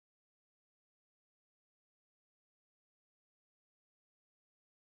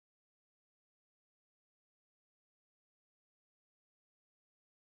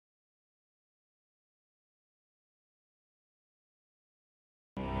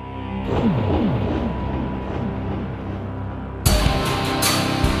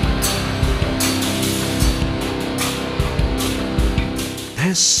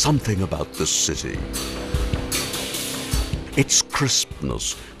There's something about this city. Its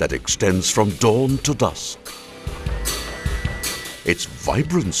crispness that extends from dawn to dusk. Its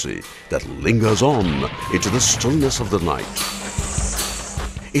vibrancy that lingers on into the stillness of the night.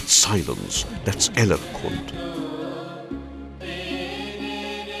 Its silence that's eloquent.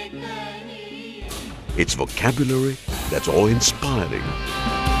 Its vocabulary that's awe-inspiring.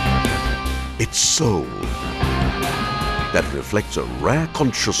 Its soul that reflects a rare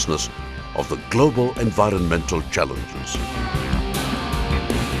consciousness of the global environmental challenges.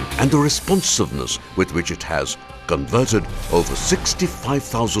 And the responsiveness with which it has converted over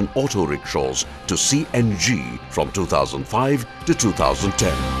 65,000 auto rickshaws to CNG from 2005 to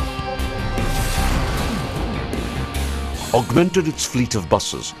 2010. Augmented its fleet of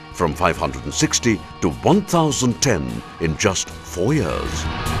buses from 560 to 1,010 in just 4 years.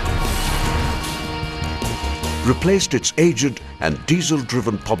 Replaced its aged and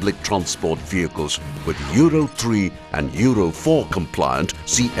diesel-driven public transport vehicles with Euro 3 and Euro 4 compliant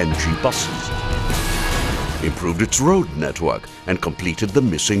CNG buses. Improved its road network and completed the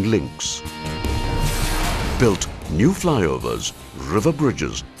missing links. Built new flyovers, river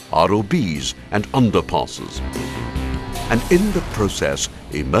bridges, ROBs and underpasses. And in the process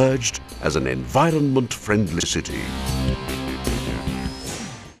emerged as an environment-friendly city.